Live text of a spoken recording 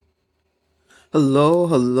Hello,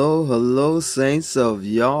 hello, hello, saints of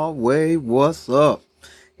Yahweh. What's up?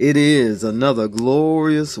 It is another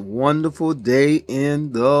glorious, wonderful day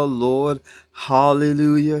in the Lord.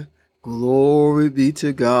 Hallelujah. Glory be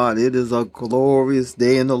to God. It is a glorious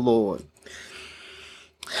day in the Lord.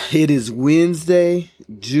 It is Wednesday,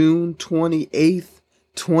 June 28th,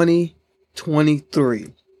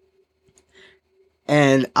 2023.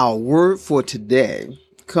 And our word for today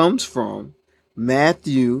comes from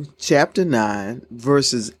Matthew chapter 9,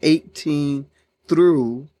 verses 18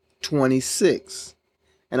 through 26.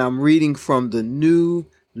 And I'm reading from the New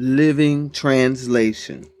Living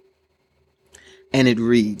Translation. And it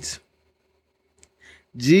reads,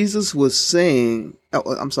 As Jesus was saying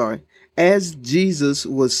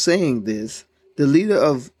this, the leader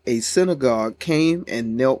of a synagogue came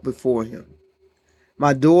and knelt before him.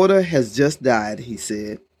 "My daughter has just died," he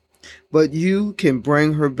said, "but you can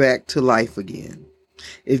bring her back to life again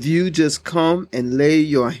if you just come and lay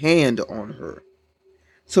your hand on her."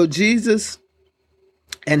 So Jesus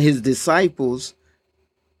and his disciples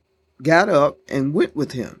got up and went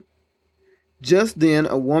with him. Just then,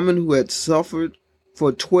 a woman who had suffered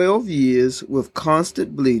for 12 years with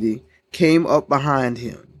constant bleeding came up behind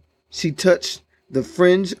him. She touched the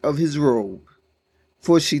fringe of his robe,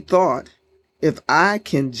 for she thought, "If I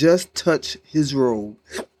can just touch his robe,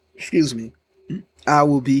 I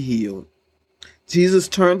will be healed." Jesus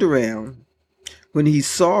turned around. When he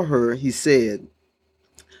saw her, he said,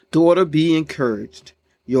 "Daughter, be encouraged.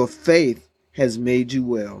 Your faith has made you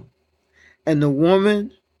well." And the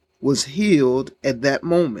woman was healed at that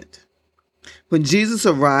moment. When Jesus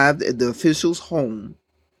arrived at the official's home,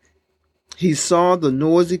 he saw the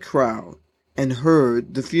noisy crowd and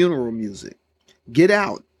heard the funeral music. "Get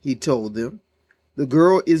out," he told them. "The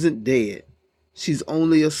girl isn't dead. She's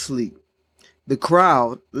only asleep." The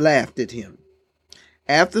crowd laughed at him.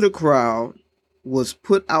 After the crowd was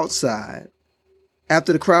put outside,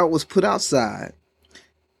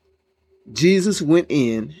 Jesus went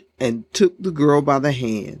in and took the girl by the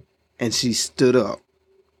hand, and she stood up.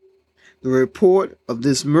 The report of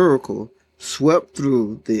this miracle swept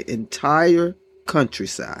through the entire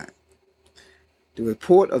countryside. The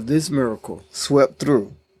report of this miracle swept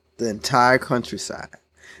through the entire countryside.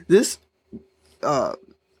 This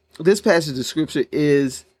passage of scripture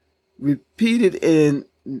is repeated in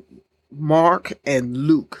Mark and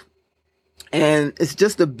Luke, and it's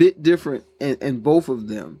just a bit different in both of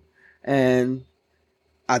them. And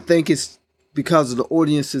I think it's because of the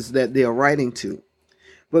audiences that they are writing to.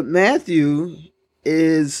 But Matthew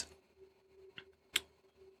is,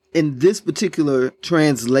 in this particular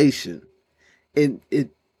translation, it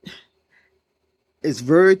is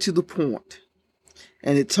very to the point.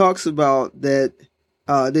 And it talks about that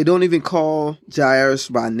they don't even call Jairus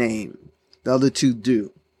by name. The other two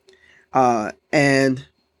do. And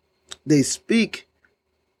they speak.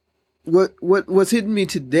 What's hitting me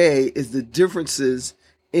today is the differences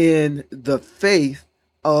in the faith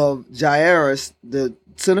of Jairus, the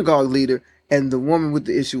synagogue leader, and the woman with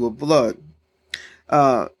the issue of blood.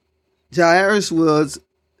 Jairus was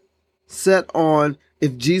set on,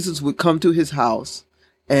 if Jesus would come to his house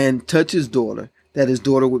and touch his daughter, that his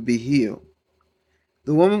daughter would be healed.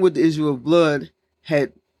 The woman with the issue of blood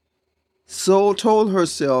had told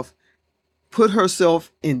herself, put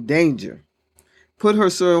herself in danger, put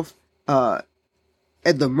herself at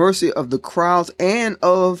the mercy of the crowds and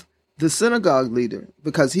of the synagogue leader,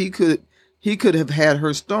 because he could have had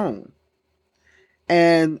her stoned,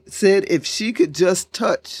 and said if she could just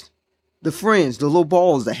touch the fringe, the little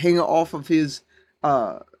balls that hang off of his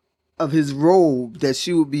robe, that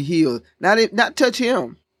she would be healed. Not touch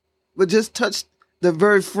him, but just touch the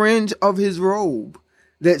very fringe of his robe,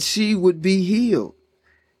 that she would be healed.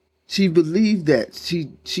 She believed that.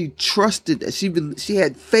 She trusted that. She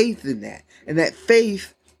had faith in that. And that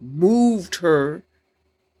faith moved her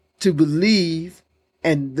to believe,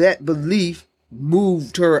 and that belief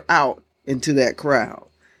moved her out into that crowd.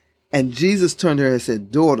 And Jesus turned to her and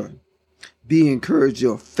said, "Daughter, be encouraged.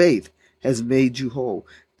 Your faith has made you whole."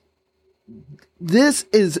 This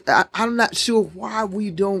is, I'm not sure why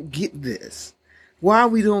we don't get this. Why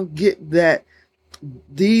we don't get that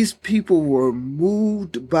these people were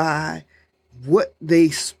moved by what they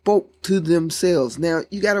spoke to themselves. Now,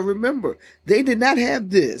 you got to remember, they did not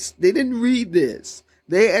have this. They didn't read this.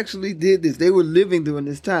 They actually did this. They were living during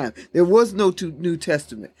this time. There was no New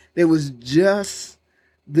Testament. There was just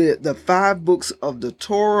the 5 books of the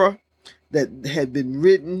Torah that had been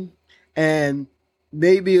written, and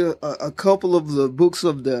maybe a couple of the books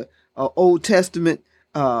of the Old Testament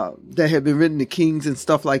that had been written, the Kings and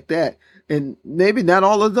stuff like that. And maybe not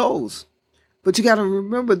all of those. But you got to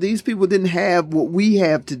remember, these people didn't have what we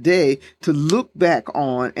have today to look back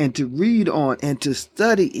on and to read on and to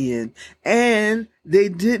study in. And they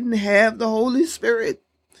didn't have the Holy Spirit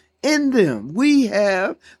in them. We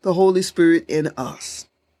have the Holy Spirit in us,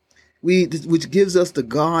 which gives us the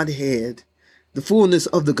Godhead, the fullness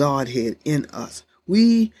of the Godhead in us.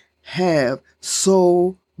 We have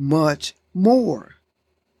so much more.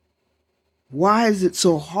 Why is it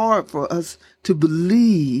so hard for us to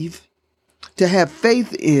believe, to have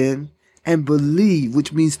faith in and believe,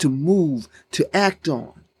 which means to move, to act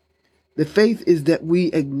on? The faith is that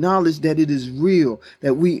we acknowledge that it is real,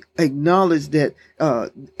 that we acknowledge that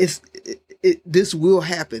this will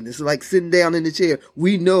happen. It's like sitting down in the chair.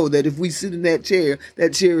 We know that if we sit in that chair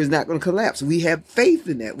is not going to collapse. We have faith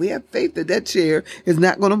in that. We have faith that that chair is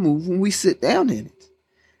not going to move when we sit down in it.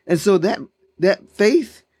 And so that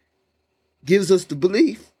faith gives us the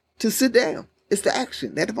belief to sit down. It's the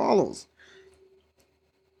action that follows.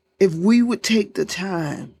 If we would take the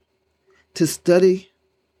time to study,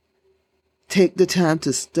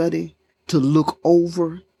 to look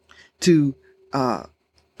over, to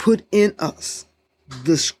put in us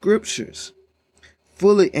the scriptures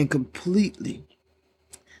fully and completely.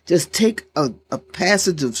 Just take a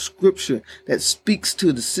passage of scripture that speaks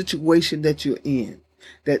to the situation that you're in,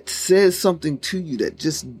 that says something to you, that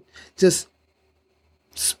just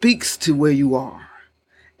speaks to where you are,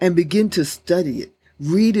 and begin to study it.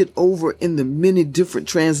 Read it over in the many different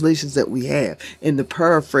translations that we have, in the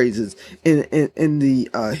paraphrases, in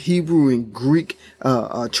the Hebrew and Greek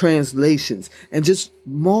translations, and just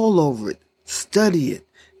mull over it, study it,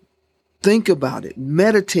 think about it,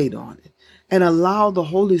 meditate on it, and allow the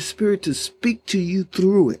Holy Spirit to speak to you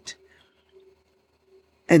through it.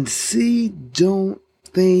 And see, don't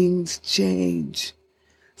things change?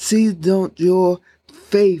 See, don't your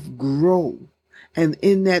faith grow? And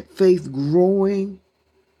in that faith growing,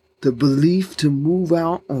 the belief to move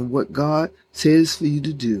out on what God says for you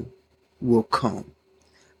to do will come.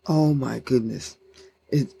 Oh my goodness.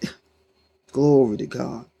 Glory to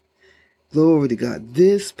God. Glory to God.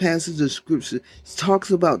 This passage of scripture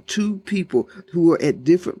talks about two people who were at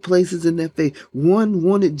different places in their faith. One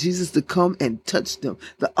wanted Jesus to come and touch them.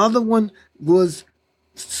 The other one was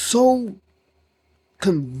so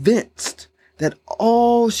convinced that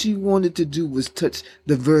all she wanted to do was touch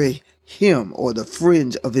the very hem or the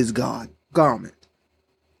fringe of his garment.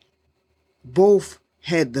 Both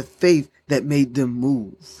had the faith that made them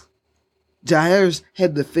move. Jairus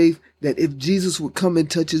had the faith that if Jesus would come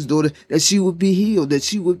and touch his daughter, that she would be healed, that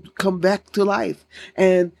she would come back to life.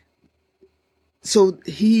 And so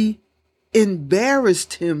he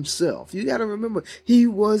embarrassed himself. You got to remember, he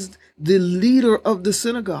was the leader of the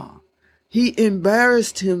synagogue. He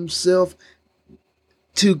embarrassed himself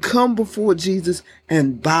to come before Jesus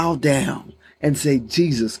and bow down and say,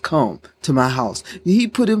 Jesus, come to my house. He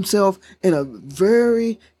put himself in a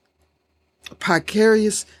very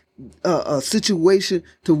precarious situation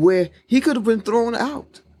to where he could have been thrown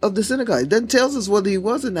out of the synagogue. It doesn't tell us whether he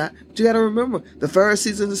was or not, but you got to remember, the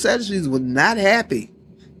Pharisees and the Sadducees were not happy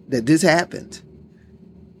that this happened.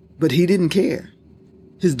 But he didn't care.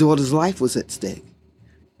 His daughter's life was at stake.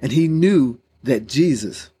 And he knew that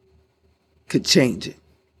Jesus could change it.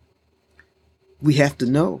 We have to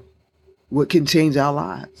know what can change our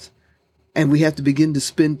lives. And we have to begin to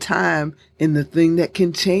spend time in the thing that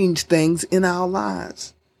can change things in our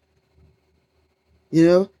lives. You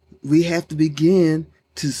know, we have to begin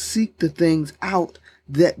to seek the things out,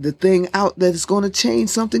 that is going to change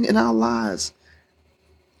something in our lives.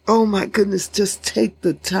 Oh my goodness, just take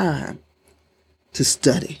the time to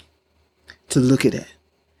study, to look at it,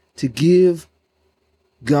 to give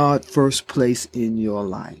God first place in your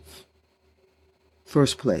life.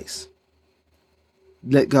 First place.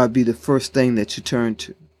 Let God be the first thing that you turn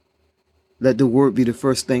to. Let the word be the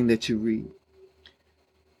first thing that you read.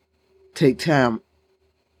 Take time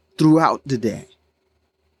throughout the day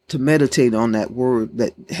to meditate on that word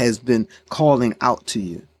that has been calling out to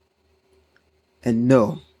you. And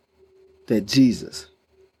know that Jesus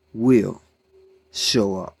will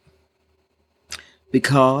show up.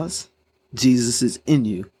 Because Jesus is in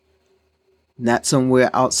you, not somewhere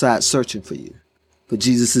outside searching for you, but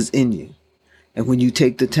Jesus is in you. And when you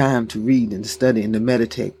take the time to read and to study and to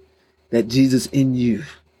meditate, that Jesus in you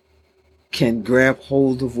can grab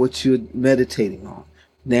hold of what you're meditating on.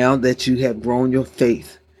 Now that you have grown your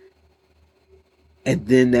faith, and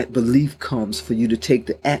then that belief comes for you to take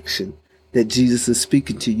the action that Jesus is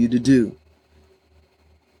speaking to you to do,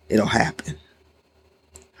 it'll happen.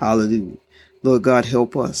 Hallelujah. Lord God,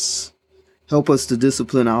 help us. Help us to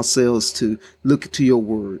discipline ourselves to look to your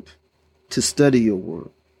word, to study your word,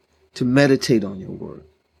 to meditate on your word,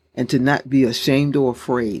 and to not be ashamed or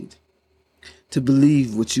afraid, to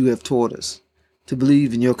believe what you have taught us, to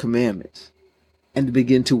believe in your commandments, and to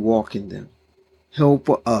begin to walk in them. Help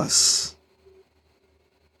us.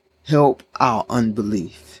 Help our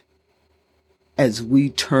unbelief as we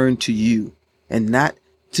turn to you and not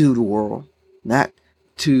to the world, not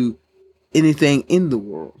to anything in the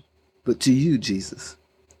world, but to you, Jesus,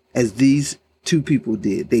 as these two people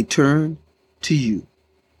did. They turned to you.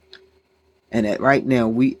 And that right now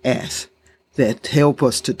we ask that help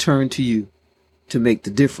us to turn to you to make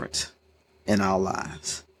the difference in our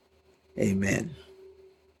lives. Amen.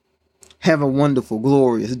 Have a wonderful,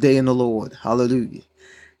 glorious day in the Lord. Hallelujah.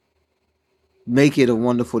 Make it a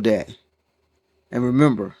wonderful day. And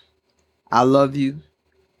remember, I love you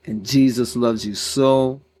and Jesus loves you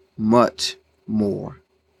so much more.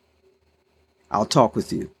 I'll talk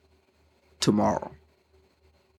with you tomorrow.